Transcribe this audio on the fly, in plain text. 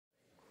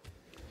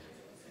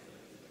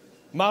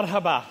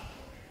Marhaba.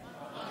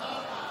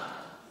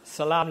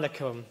 Salam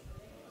alaikum.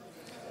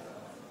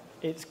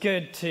 It's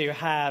good to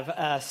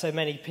have so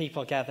many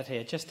people gathered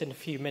here. Just in a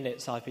few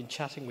minutes I've been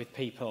chatting with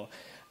people.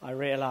 I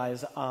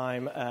realise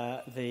I'm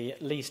the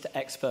least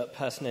expert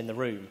person in the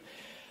room.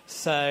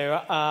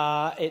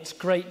 So it's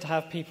great to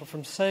have people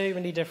from so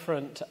many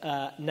different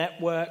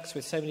networks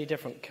with so many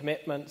different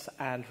commitments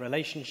and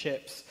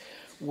relationships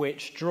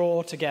which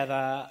draw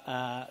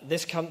together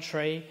this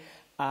country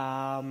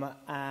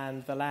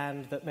and the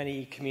land that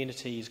many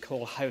communities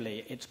call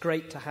holy. It's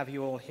great to have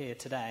you all here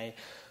today.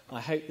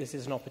 I hope this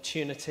is an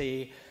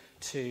opportunity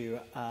to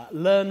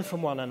learn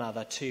from one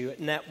another, to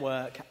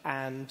network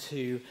and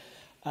to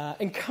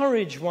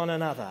encourage one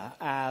another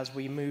as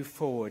we move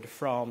forward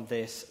from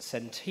this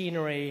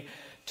centenary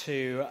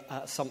to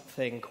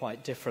something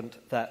quite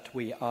different that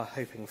we are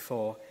hoping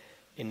for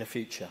in the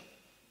future.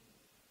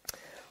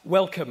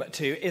 Welcome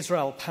to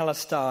Israel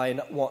Palestine,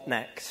 What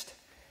Next?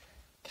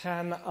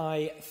 Can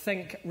I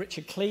thank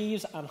Richard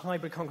Cleves and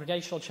Highbury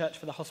Congregational Church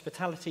for the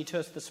hospitality to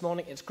us this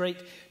morning. It's great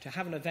to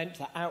have an event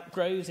that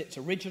outgrows its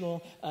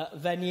original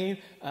venue.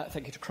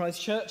 Thank you to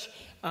Christchurch.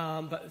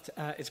 But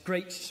it's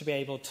great to be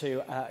able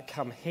to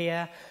come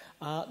here.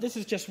 This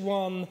is just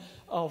one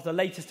of the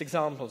latest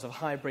examples of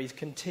Highbury's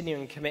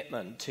continuing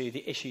commitment to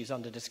the issues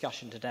under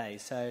discussion today.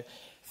 So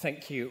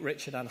thank you,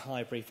 Richard and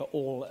Highbury, for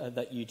all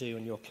that you do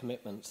and your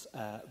commitments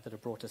that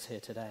have brought us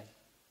here today.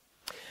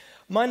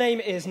 My name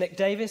is Nick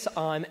Davies.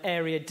 I'm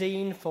Area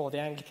Dean for the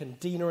Anglican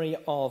Deanery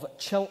of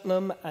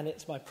Cheltenham, and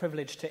it's my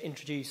privilege to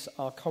introduce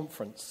our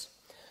conference.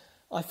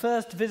 I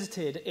first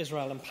visited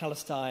Israel and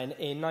Palestine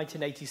in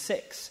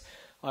 1986.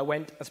 I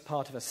went as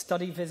part of a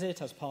study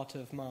visit, as part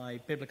of my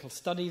biblical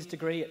studies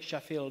degree at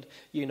Sheffield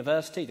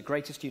University, the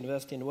greatest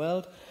university in the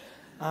world.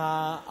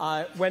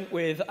 I went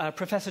with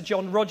Professor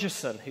John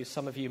Rogerson, who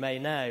some of you may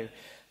know,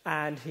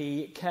 and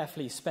he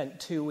carefully spent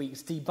 2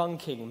 weeks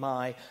debunking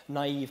my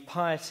naive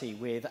piety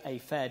with a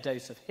fair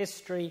dose of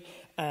history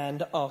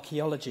and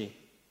archaeology.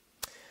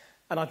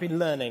 And I've been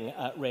learning,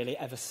 really,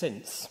 ever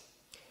since.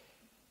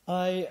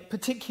 I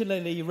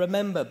particularly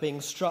remember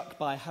being struck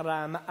by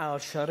Haram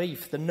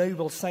al-Sharif, the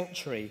noble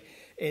sanctuary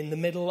in the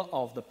middle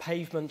of the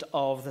pavement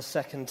of the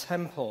Second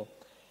Temple.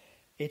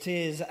 It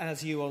is,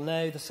 as you all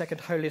know, the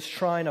second holiest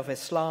shrine of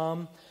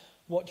Islam.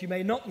 What you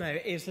may not know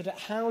is that it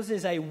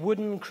houses a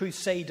wooden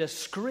crusader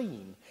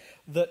screen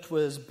that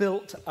was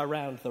built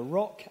around the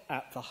rock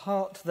at the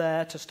heart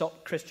there to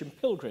stop Christian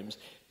pilgrims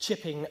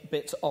chipping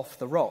bits off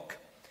the rock.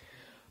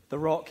 The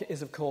rock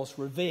is, of course,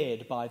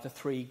 revered by the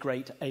three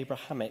great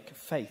Abrahamic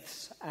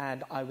faiths,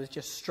 and I was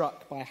just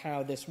struck by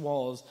how this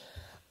was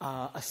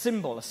a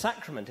symbol, a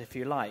sacrament, if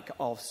you like,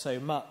 of so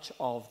much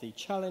of the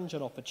challenge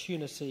and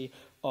opportunity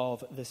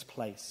of this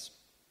place.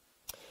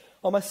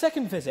 On my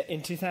second visit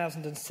in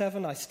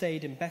 2007, I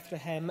stayed in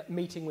Bethlehem,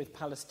 meeting with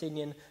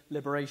Palestinian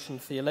liberation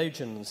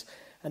theologians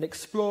and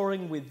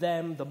exploring with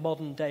them the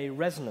modern-day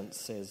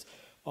resonances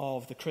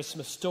of the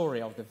Christmas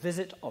story, of the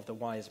visit of the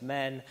wise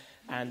men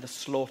and the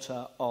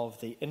slaughter of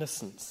the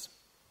innocents.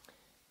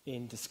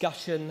 In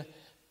discussion,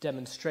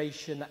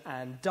 demonstration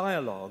and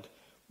dialogue,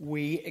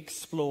 we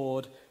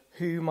explored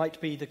who might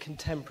be the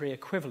contemporary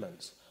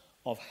equivalents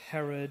of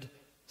Herod,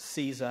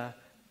 Caesar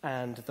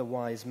and the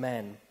wise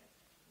men.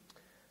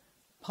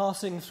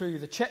 Passing through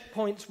the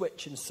checkpoints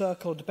which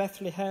encircled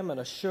Bethlehem and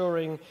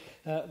assuring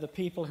the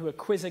people who were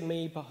quizzing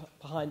me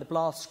behind the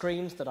blast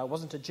screens that I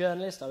wasn't a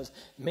journalist, I was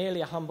merely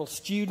a humble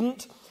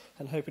student,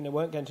 and hoping they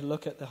weren't going to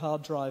look at the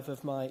hard drive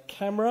of my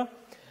camera,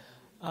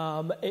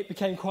 it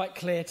became quite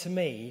clear to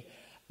me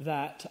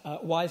that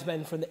wise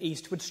men from the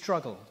East would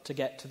struggle to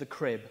get to the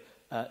crib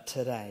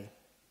today.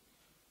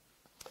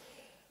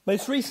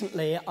 Most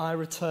recently, I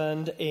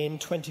returned in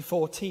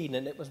 2014,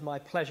 and it was my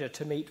pleasure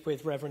to meet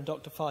with Reverend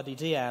Dr. Fadi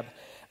Diab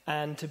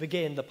and to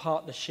begin the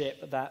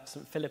partnership that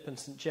St Philip and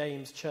St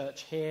James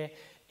Church here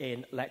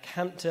in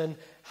Leckhampton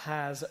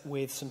has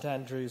with St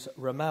Andrew's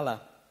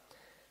Ramallah.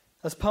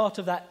 As part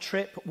of that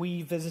trip,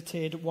 we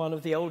visited one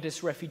of the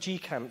oldest refugee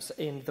camps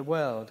in the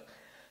world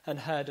and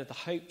heard of the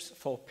hopes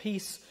for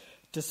peace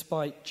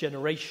despite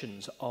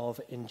generations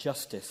of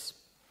injustice.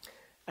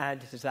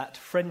 And it is that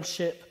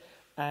friendship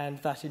and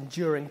that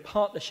enduring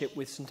partnership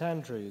with St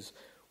Andrew's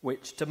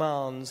which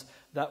demands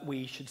that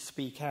we should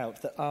speak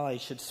out, that I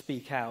should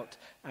speak out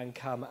and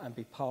come and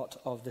be part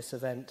of this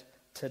event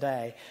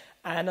today.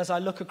 And as I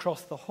look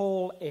across the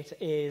hall, it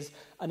is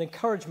an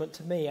encouragement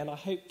to me, and I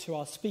hope to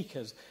our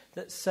speakers,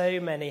 that so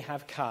many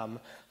have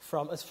come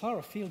from as far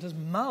afield as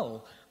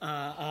Mull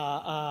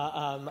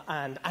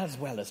and as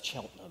well as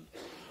Cheltenham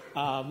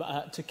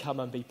to come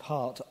and be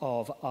part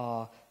of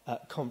our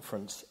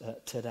conference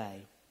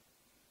today.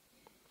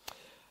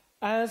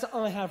 As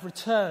I have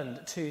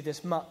returned to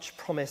this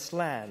much-promised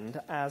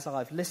land, as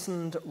I've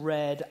listened,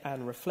 read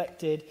and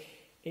reflected,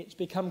 it's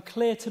become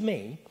clear to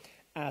me,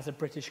 as a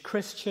British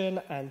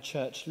Christian and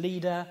church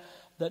leader,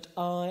 that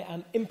I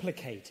am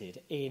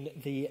implicated in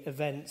the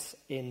events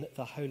in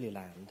the Holy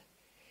Land.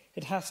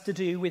 It has to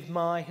do with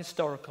my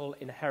historical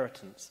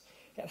inheritance.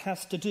 It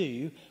has to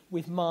do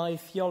with my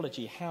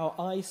theology, how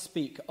I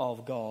speak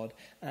of God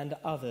and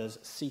others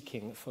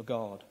seeking for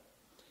God.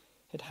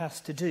 It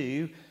has to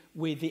do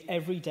with the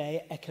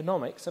everyday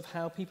economics of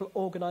how people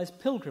organise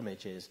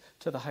pilgrimages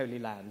to the Holy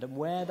Land and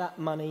where that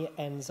money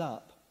ends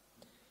up.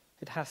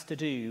 It has to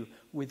do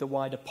with the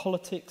wider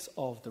politics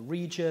of the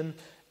region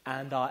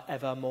and our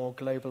ever more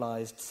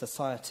globalised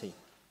society.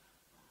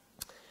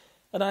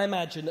 And I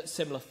imagine that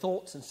similar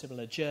thoughts and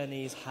similar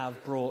journeys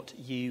have brought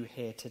you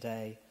here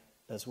today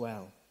as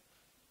well.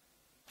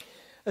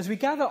 As we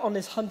gather on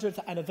this 100th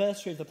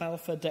anniversary of the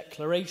Balfour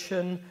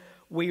Declaration,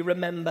 we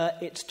remember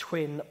its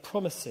twin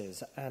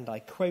promises, and I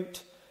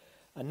quote,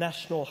 "A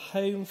national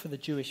home for the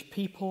Jewish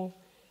people,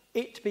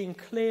 it being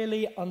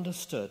clearly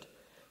understood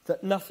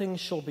that nothing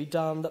shall be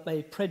done that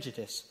may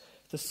prejudice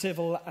the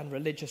civil and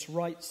religious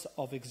rights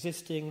of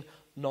existing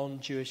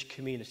non-Jewish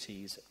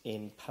communities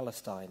in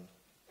Palestine."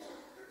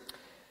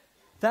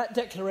 That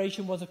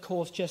declaration was, of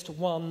course, just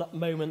one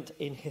moment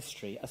in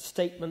history, a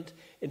statement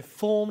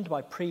informed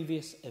by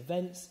previous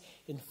events,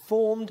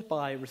 informed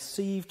by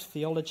received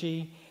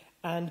theology,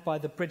 and by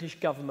the British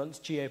government's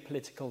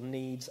geopolitical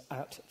needs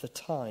at the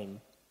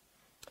time.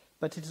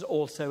 But it is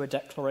also a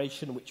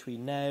declaration which we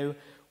know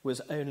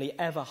was only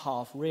ever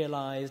half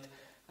realised,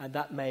 and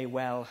that may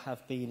well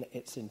have been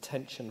its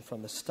intention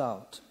from the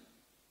start.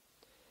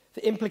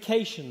 The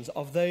implications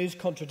of those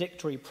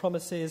contradictory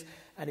promises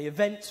and the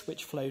events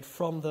which flowed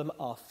from them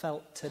are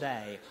felt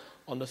today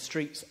on the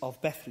streets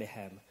of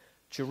Bethlehem,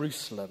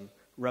 Jerusalem,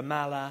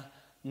 Ramallah,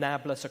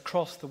 Nablus,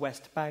 across the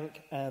West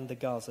Bank and the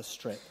Gaza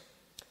Strip.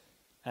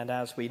 And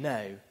as we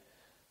know,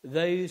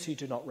 those who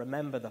do not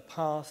remember the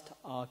past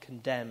are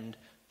condemned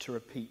to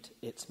repeat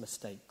its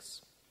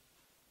mistakes.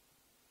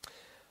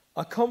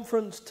 Our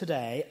conference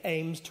today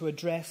aims to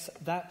address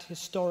that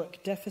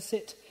historic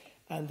deficit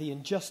and the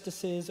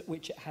injustices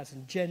which it has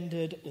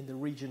engendered in the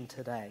region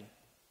today.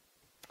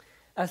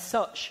 As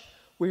such,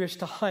 we wish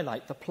to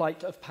highlight the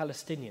plight of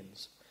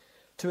Palestinians,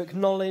 to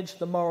acknowledge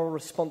the moral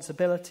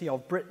responsibility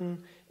of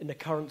Britain in the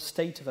current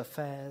state of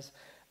affairs,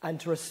 and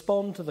to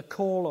respond to the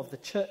call of the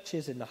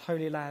churches in the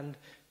Holy Land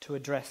to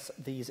address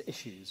these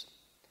issues.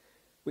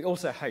 We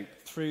also hope,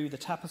 through the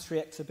tapestry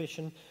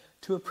exhibition,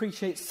 to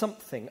appreciate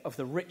something of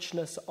the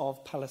richness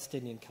of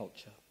Palestinian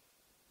culture.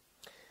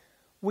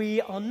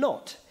 We are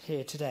not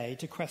here today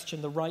to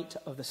question the right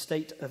of the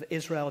state of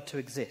Israel to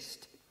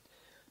exist,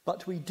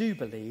 but we do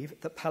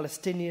believe that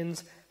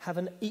Palestinians have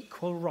an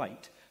equal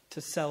right to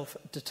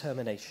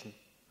self-determination.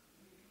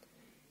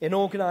 In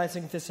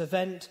organising this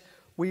event,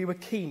 we were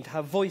keen to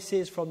have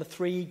voices from the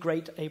three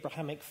great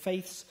Abrahamic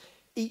faiths,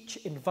 each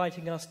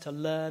inviting us to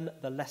learn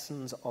the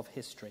lessons of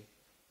history.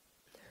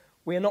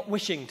 We are not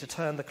wishing to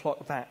turn the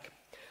clock back,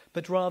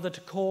 but rather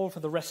to call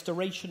for the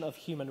restoration of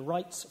human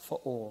rights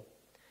for all,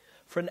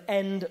 for an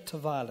end to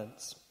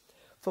violence,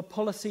 for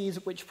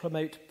policies which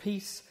promote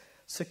peace,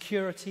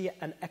 security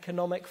and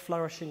economic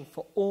flourishing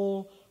for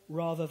all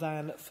rather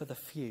than for the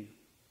few.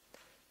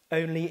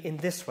 Only in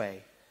this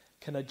way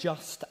can a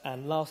just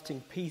and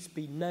lasting peace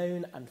be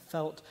known and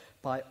felt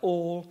by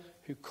all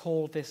who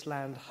call this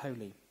land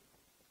holy,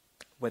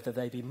 whether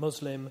they be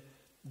Muslim,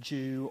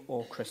 Jew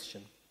or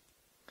Christian.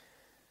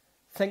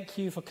 Thank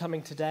you for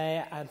coming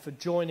today and for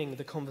joining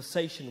the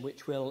conversation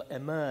which will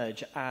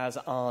emerge as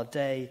our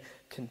day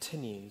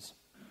continues.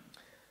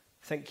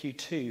 Thank you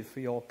too for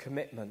your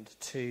commitment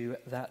to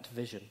that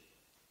vision.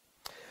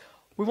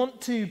 We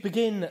want to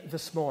begin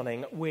this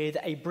morning with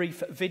a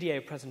brief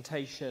video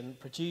presentation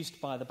produced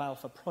by the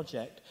Balfour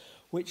Project,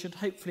 which should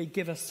hopefully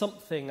give us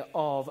something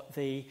of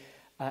the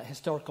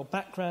historical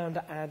background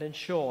and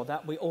ensure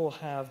that we all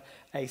have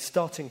a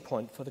starting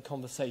point for the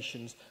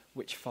conversations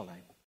which follow.